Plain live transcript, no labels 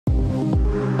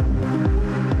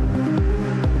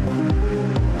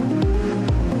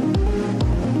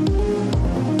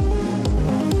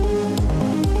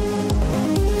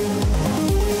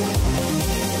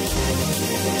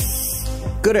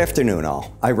Good afternoon,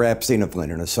 all. Ira Epstein of Linn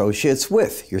 & Associates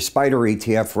with your SPDR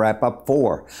ETF wrap-up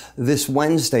for this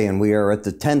Wednesday, and we are at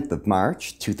the 10th of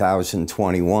March,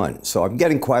 2021. So I'm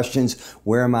getting questions,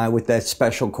 where am I with that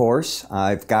special course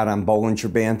I've got on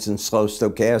Bollinger Bands and slow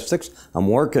stochastics? I'm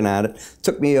working on it.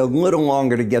 Took me a little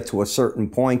longer to get to a certain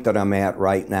point that I'm at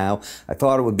right now. I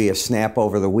thought it would be a snap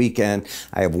over the weekend.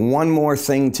 I have one more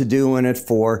thing to do in it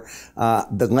for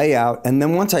the layout, and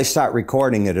then once I start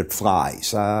recording it, it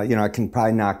flies. I can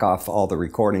probably knock off all the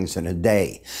recordings in a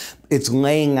day. It's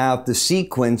laying out the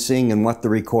sequencing and what the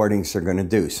recordings are going to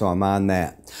do, so I'm on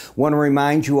that. Want to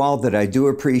remind you all that I do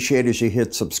appreciate as you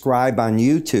hit subscribe on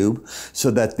YouTube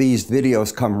so that these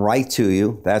videos come right to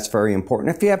you. That's very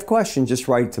important. If you have questions, just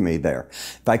write to me there.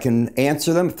 If I can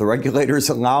answer them, if the regulators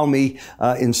allow me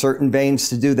in certain veins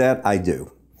to do that, I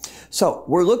do. So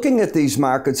we're looking at these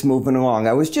markets moving along.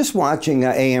 I was just watching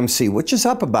AMC, which is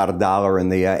up about $1 in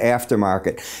the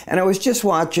aftermarket. And I was just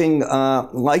watching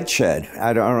Lightshed.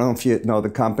 I don't know if you know the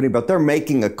company, but they're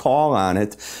making a call on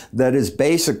it that is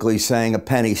basically saying a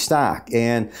penny stock.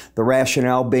 And the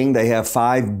rationale being they have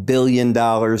 $5 billion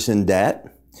in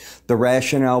debt. The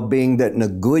rationale being that in a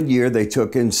good year, they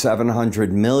took in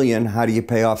 $700 million. How do you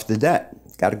pay off the debt?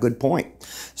 Got a good point.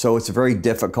 So it's a very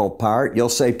difficult part. You'll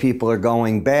say people are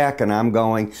going back, and I'm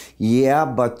going, yeah,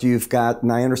 but you've got,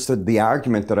 and I understood the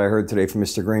argument that I heard today from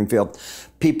Mr. Greenfield,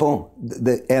 people,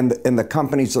 and the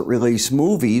companies that release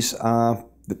movies,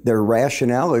 their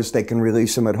rationale is they can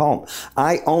release them at home.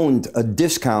 I owned a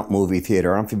discount movie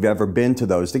theater. I don't know if you've ever been to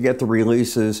those. They get the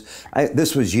releases.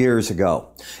 This was years ago.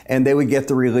 And they would get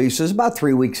the releases about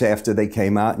 3 weeks after they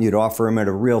came out, and you'd offer them at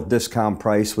a real discount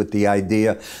price with the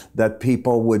idea that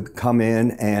people would come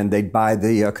in and they'd buy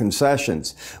the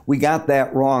concessions. We got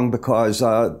that wrong because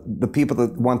the people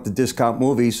that want the discount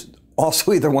movies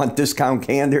also either want discount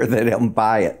candy or they don't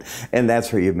buy it. And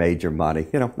that's where you made your money.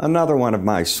 Another one of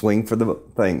my swing for the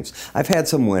things. I've had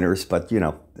some winners, but,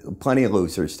 plenty of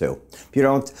losers too. If you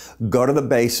don't go to the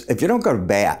base, if you don't go to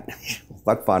bat,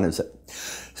 what fun is it?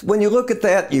 When you look at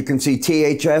that, you can see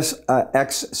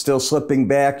THX still slipping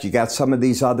back. You got some of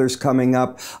these others coming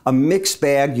up. A mixed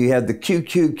bag. You had the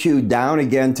QQQ down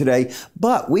again today,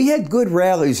 but we had good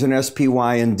rallies in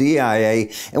SPY and DIA.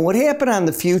 And what happened on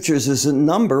the futures is a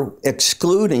number,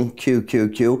 excluding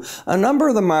QQQ, a number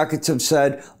of the markets have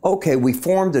said, okay, we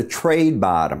formed a trade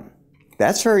bottom.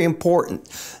 That's very important.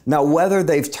 Now, whether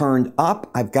they've turned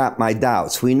up, I've got my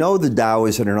doubts. We know the Dow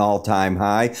is at an all-time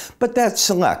high, but that's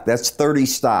select. That's 30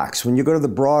 stocks. When you go to the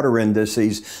broader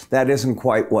indices, that isn't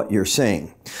quite what you're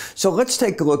seeing. So let's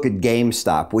take a look at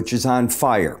GameStop, which is on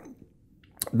fire.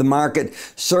 The market,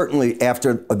 certainly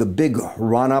after the big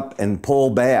run-up and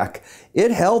pull back,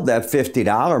 it held that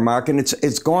 $50 mark, and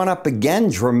it's gone up again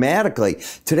dramatically.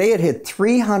 Today it hit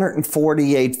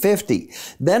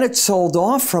 $348.50. Then it sold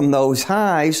off from those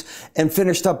highs and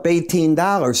finished up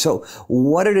 $18. So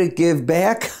what did it give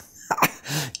back?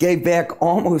 Gave back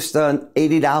almost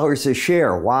 $80 a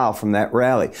share. Wow, from that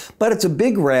rally. But it's a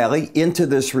big rally into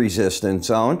this resistance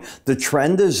zone. The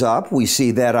trend is up. We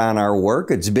see that on our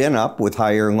work. It's been up with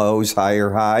higher lows,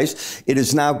 higher highs. It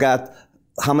has now got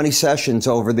how many sessions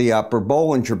over the upper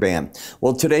Bollinger Band?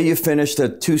 Well, today you finished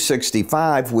at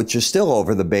 265, which is still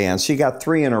over the band. So you got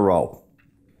 3 in a row.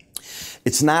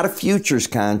 It's not a futures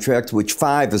contract, which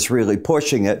 5 is really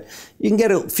pushing it. You can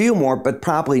get a few more, but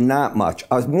probably not much.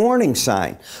 A warning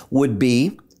sign would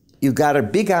be you've got a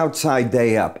big outside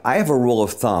day up. I have a rule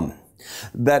of thumb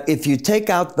that if you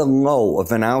take out the low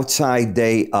of an outside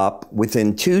day up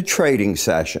within 2 trading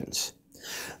sessions,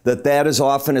 that is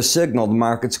often a signal the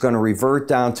market's going to revert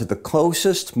down to the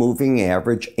closest moving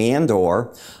average and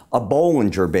or a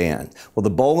Bollinger Band. Well, the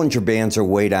Bollinger Bands are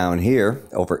way down here.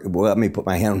 Let me put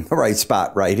my hand in the right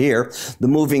spot right here. The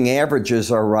moving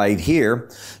averages are right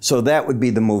here. So that would be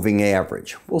the moving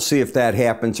average. We'll see if that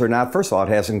happens or not. First of all, it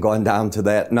hasn't gone down to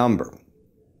that number.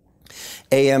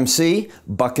 AMC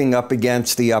bucking up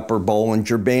against the upper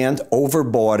Bollinger Band,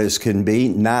 overbought as can be,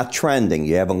 not trending.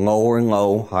 You have a lower and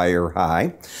low, higher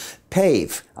high.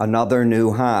 PAVE, another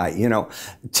new high.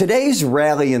 Today's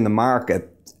rally in the market,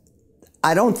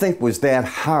 I don't think was that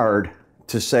hard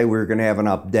to say we're going to have an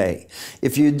up day.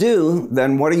 If you do,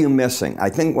 then what are you missing? I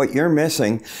think what you're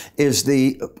missing is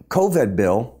the COVID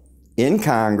bill in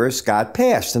Congress got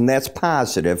passed, and that's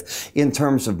positive in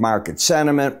terms of market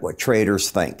sentiment, what traders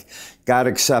think. Got to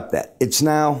accept that. It's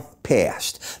now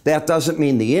passed. That doesn't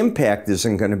mean the impact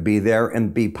isn't going to be there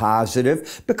and be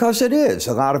positive, because it is.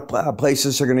 A lot of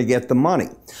places are going to get the money.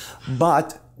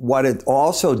 But what it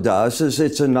also does is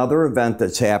it's another event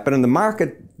that's happened, and the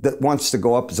market that wants to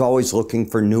go up is always looking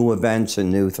for new events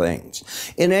and new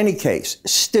things. In any case,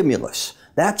 stimulus.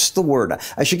 That's the word.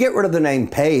 I should get rid of the name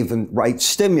PAVE and write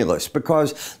stimulus,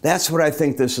 because that's what I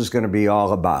think this is going to be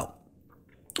all about.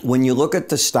 When you look at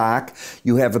the stock,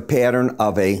 you have a pattern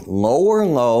of a lower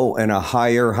low and a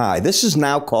higher high. This is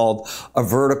now called a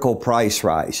vertical price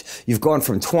rise. You've gone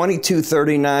from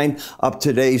 22.39 up to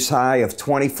today's high of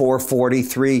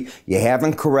 24.43. You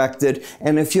haven't corrected.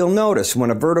 And if you'll notice, when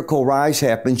a vertical rise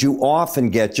happens, you often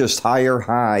get just higher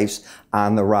highs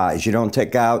on the rise. You don't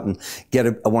take out and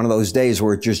get one of those days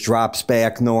where it just drops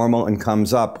back normal and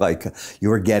comes up like you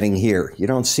were getting here. You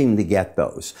don't seem to get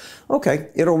those. Okay,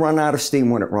 it'll run out of steam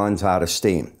when it runs out of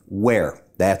steam. Where?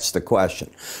 That's the question.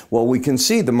 Well, we can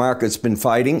see the market's been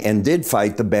fighting and did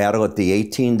fight the battle at the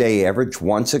 18-day average.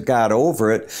 Once it got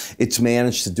over it, it's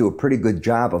managed to do a pretty good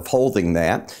job of holding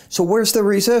that. So where's the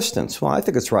resistance? Well, I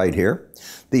think it's right here,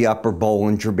 the upper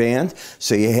Bollinger Band.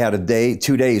 So you had a day,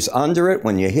 2 days under it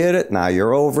when you hit it. Now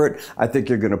you're over it. I think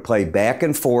you're going to play back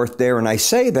and forth there. And I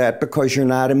say that because you're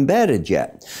not embedded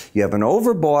yet. You have an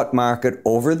overbought market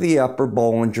over the upper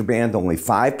Bollinger Band. Only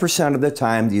 5% of the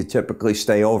time do you typically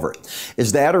stay over it.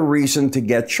 Is that a reason to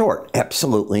get short?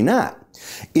 Absolutely not.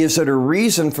 Is it a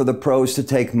reason for the pros to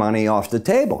take money off the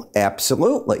table?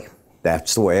 Absolutely.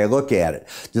 That's the way I look at it.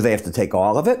 Do they have to take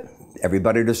all of it?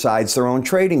 Everybody decides their own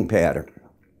trading pattern.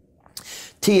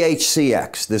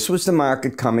 THCX, this was the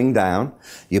market coming down.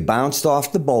 You bounced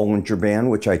off the Bollinger Band,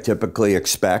 which I typically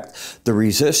expect. The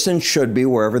resistance should be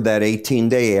wherever that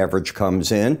 18-day average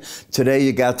comes in. Today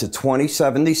you got to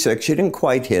 2076. You didn't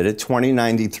quite hit it.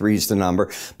 2093 is the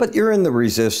number, but you're in the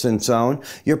resistance zone.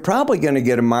 You're probably going to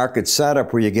get a market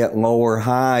setup where you get lower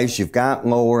highs, you've got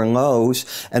lower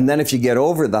lows, and then if you get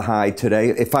over the high today,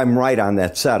 if I'm right on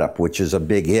that setup, which is a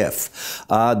big if,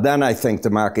 then I think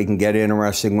the market can get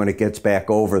interesting when it gets back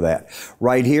over that.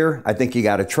 Right here, I think you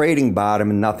got a trading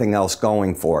bottom and nothing else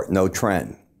going for it. No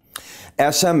trend.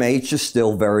 SMH is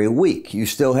still very weak. You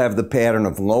still have the pattern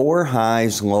of lower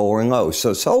highs, lower lows.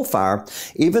 So far,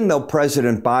 even though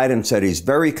President Biden said he's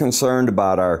very concerned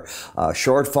about our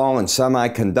shortfall in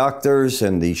semiconductors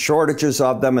and the shortages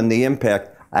of them and the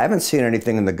impact, I haven't seen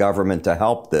anything in the government to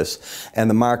help this, and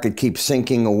the market keeps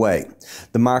sinking away.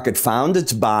 The market found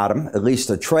its bottom, at least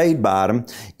a trade bottom,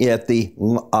 at the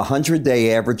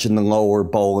 100-day average in the lower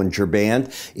Bollinger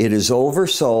Band. It is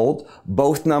oversold.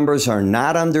 Both numbers are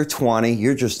not under 20.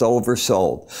 You're just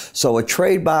oversold. So a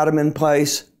trade bottom in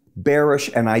place, bearish,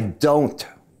 and I do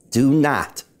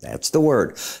not, that's the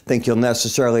word, think you'll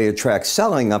necessarily attract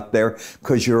selling up there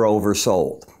because you're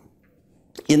oversold.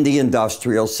 In the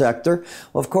industrial sector,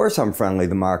 well, of course I'm friendly to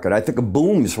the market. I think a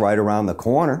boom's right around the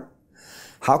corner.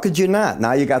 How could you not?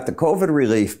 Now you got the COVID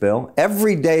relief bill.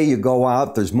 Every day you go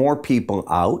out, there's more people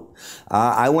out.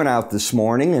 I went out this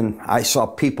morning and I saw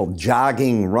people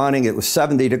jogging, running. It was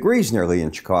 70 degrees nearly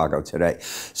in Chicago today.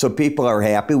 So people are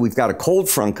happy. We've got a cold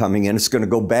front coming in. It's going to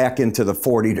go back into the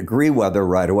 40-degree weather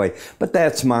right away. But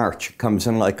that's March. It comes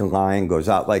in like a lion, goes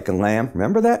out like a lamb.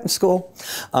 Remember that in school?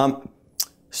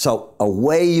 So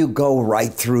away you go right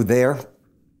through there.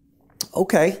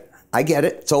 Okay, I get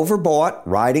it. It's overbought,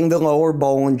 riding the lower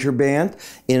Bollinger Band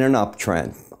in an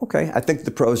uptrend. Okay, I think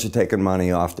the pros are taking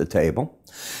money off the table.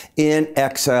 In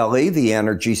XLE, the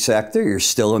energy sector, you're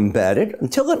still embedded.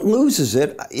 Until it loses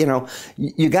it, you know,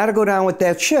 you got to go down with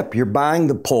that ship. You're buying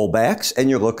the pullbacks and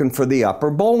you're looking for the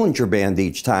upper Bollinger Band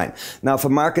each time. Now, if a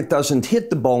market doesn't hit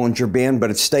the Bollinger Band,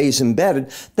 but it stays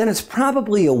embedded, then it's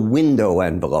probably a window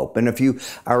envelope. And if you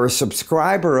are a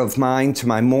subscriber of mine to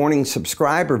my morning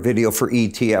subscriber video for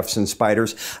ETFs and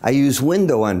spiders, I use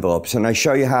window envelopes and I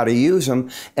show you how to use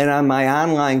them. And on my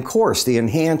online course, the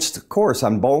enhanced course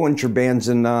on Bollinger Bands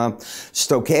and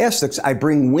stochastics, I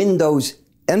bring windows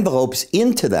envelopes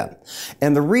into them.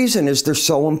 And the reason is they're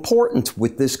so important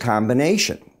with this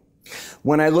combination.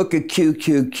 When I look at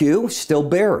QQQ, still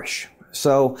bearish.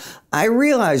 So I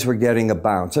realize we're getting a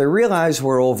bounce. I realize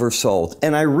we're oversold.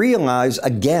 And I realize,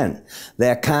 again,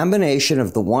 that combination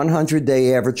of the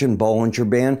 100-day average and Bollinger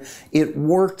Band, it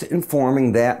worked in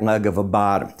forming that leg of a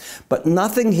bottom. But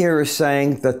nothing here is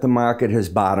saying that the market has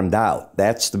bottomed out.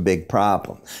 That's the big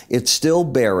problem. It's still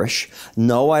bearish.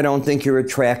 No, I don't think you're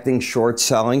attracting short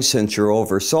selling since you're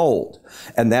oversold.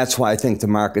 And that's why I think the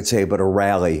market's able to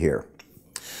rally here.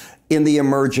 In the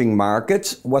emerging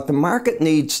markets, what the market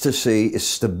needs to see is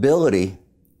stability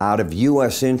out of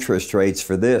U.S. interest rates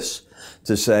for this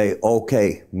to say,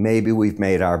 okay, maybe we've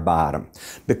made our bottom.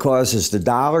 Because as the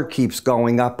dollar keeps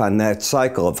going up on that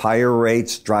cycle of higher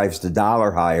rates drives the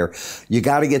dollar higher, you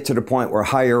got to get to the point where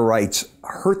higher rates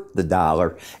hurt the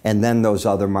dollar and then those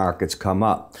other markets come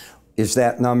up. Is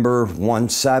that number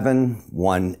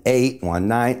 17, 18,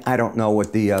 19? I don't know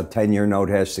what the 10-year note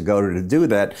has to go to do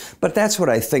that, but that's what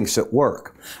I think's at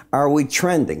work. Are we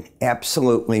trending?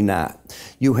 Absolutely not.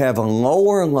 You have a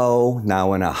lower low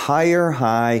now and a higher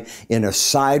high in a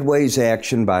sideways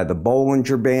action by the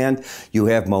Bollinger Band. You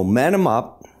have momentum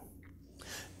up,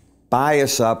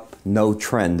 bias up, no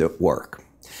trend at work.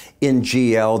 In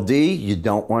GLD, you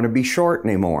don't want to be short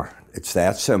anymore. It's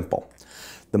that simple.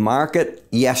 The market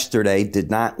yesterday did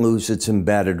not lose its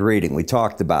embedded reading. We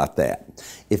talked about that.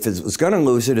 If it was going to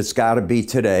lose it, it's got to be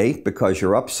today because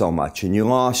you're up so much and you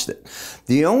lost it.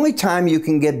 The only time you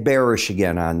can get bearish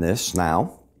again on this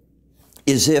now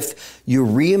is if you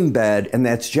re-embed, and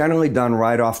that's generally done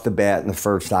right off the bat in the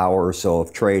first hour or so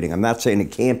of trading. I'm not saying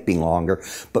it can't be longer,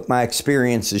 but my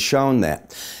experience has shown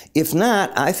that. If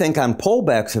not, I think on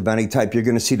pullbacks of any type, you're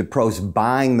going to see the pros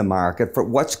buying the market for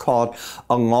what's called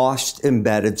a lost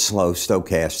embedded slow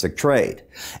stochastic trade.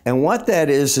 And what that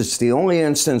is, it's the only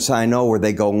instance I know where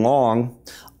they go long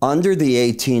under the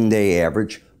 18-day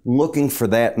average, looking for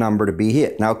that number to be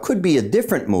hit. Now, it could be a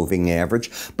different moving average,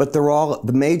 but they're all,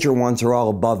 the major ones are all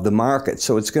above the market,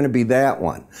 so it's going to be that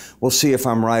one. We'll see if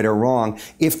I'm right or wrong.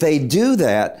 If they do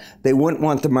that, they wouldn't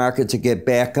want the market to get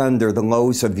back under the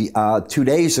lows of 2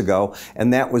 days ago,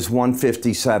 and that was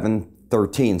 157.13.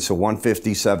 So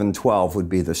 157.12 would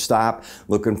be the stop,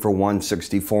 looking for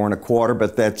 164.25,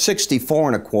 but that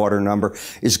 64.25 number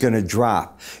is going to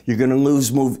drop. You're going to lose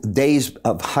days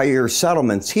of higher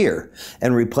settlements here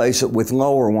and replace it with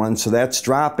lower ones, so that's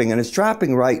dropping, and it's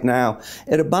dropping right now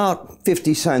at about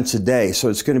 50 cents a day, so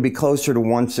it's going to be closer to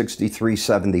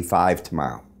 163.75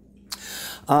 tomorrow.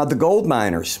 The gold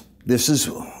miners, this is,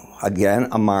 again,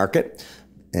 a market,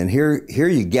 and here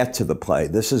you get to the play.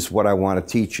 This is what I want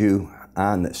to teach you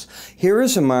on this. Here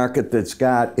is a market that's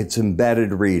got its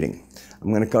embedded reading. I'm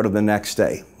going to go to the next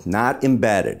day. Not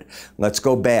embedded. Let's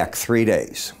go back 3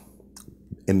 days.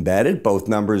 Embedded, both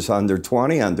numbers under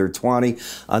 20, under 20,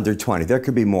 under 20. There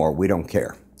could be more. We don't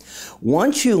care.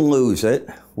 Once you lose it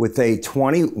with a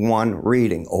 21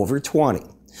 reading over 20,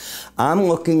 I'm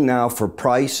looking now for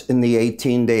price in the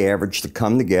 18-day average to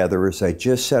come together, as I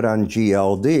just said on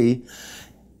GLD,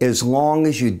 as long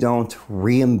as you don't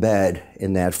re-embed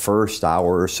in that first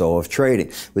hour or so of trading.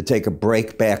 It would take a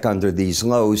break back under these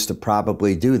lows to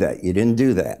probably do that. You didn't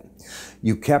do that.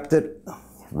 You kept it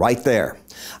right there.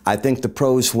 I think the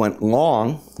pros went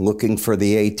long, looking for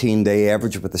the 18-day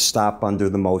average with a stop under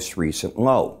the most recent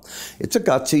low. It's a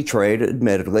gutsy trade,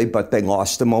 admittedly, but they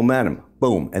lost the momentum.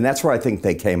 Boom. And that's where I think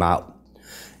they came out.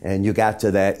 And you got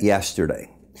to that yesterday.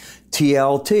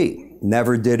 TLT.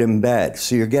 Never did embed.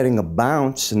 So you're getting a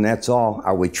bounce, and that's all.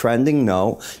 Are we trending?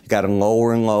 No. You got a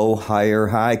lower and low, higher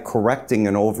high, correcting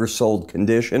an oversold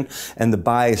condition, and the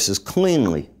bias is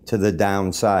cleanly to the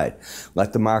downside.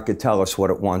 Let the market tell us what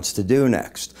it wants to do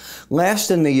next. Last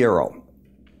in the euro.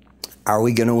 Are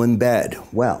we going to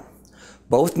embed? Well,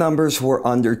 both numbers were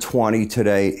under 20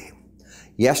 today.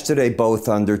 Yesterday, both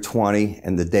under 20,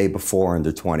 and the day before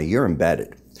under 20. You're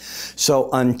embedded. So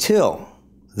until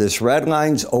this red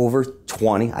line's over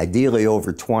 20, ideally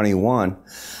over 21,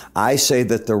 I say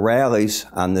that the rallies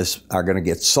on this are going to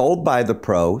get sold by the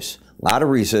pros. A lot of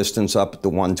resistance up at the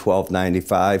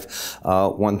 112.95,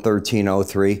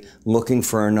 113.03, looking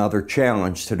for another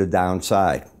challenge to the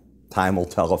downside. Time will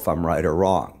tell if I'm right or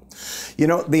wrong. You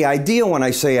know, the idea when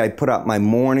I say I put out my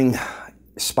morning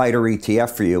spider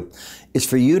ETF for you is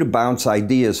for you to bounce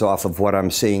ideas off of what I'm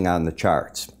seeing on the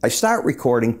charts. I start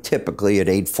recording typically at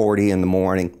 8:40 in the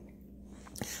morning,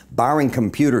 barring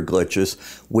computer glitches,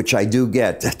 which I do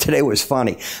get. Today was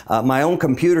funny. My own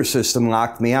computer system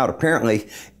locked me out. Apparently,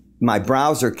 my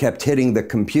browser kept hitting the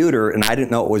computer, and I didn't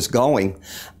know it was going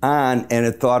on, and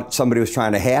it thought somebody was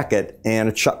trying to hack it, and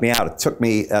it shut me out. It took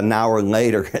me an hour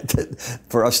later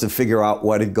for us to figure out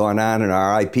what had gone on, and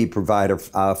our IP provider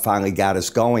finally got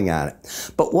us going on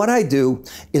it. But what I do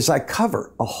is I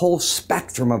cover a whole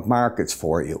spectrum of markets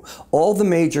for you. All the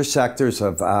major sectors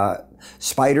of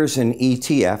spiders and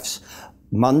ETFs,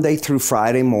 Monday through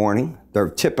Friday morning. They're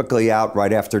typically out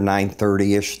right after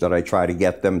 9:30-ish that I try to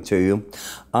get them to you.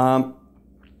 On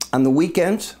the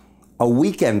weekends, a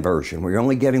weekend version where you're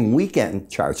only getting weekend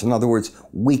charts. In other words,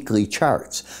 weekly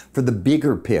charts for the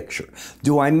bigger picture.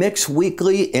 Do I mix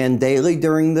weekly and daily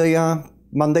during the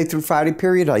Monday through Friday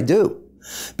period? I do.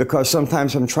 Because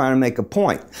sometimes I'm trying to make a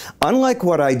point. Unlike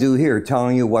what I do here,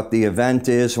 telling you what the event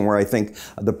is and where I think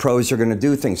the pros are going to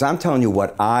do things, I'm telling you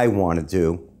what I want to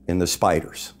do in the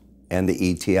spiders and the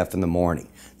ETF in the morning.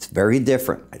 It's very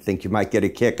different. I think you might get a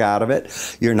kick out of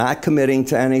it. You're not committing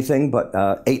to anything, but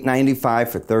 $8.95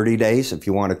 for 30 days if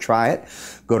you want to try it.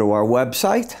 Go to our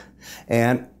website,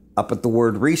 And up at the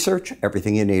word research,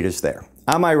 everything you need is there.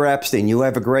 I'm Ira Epstein. You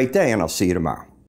have a great day, and I'll see you tomorrow.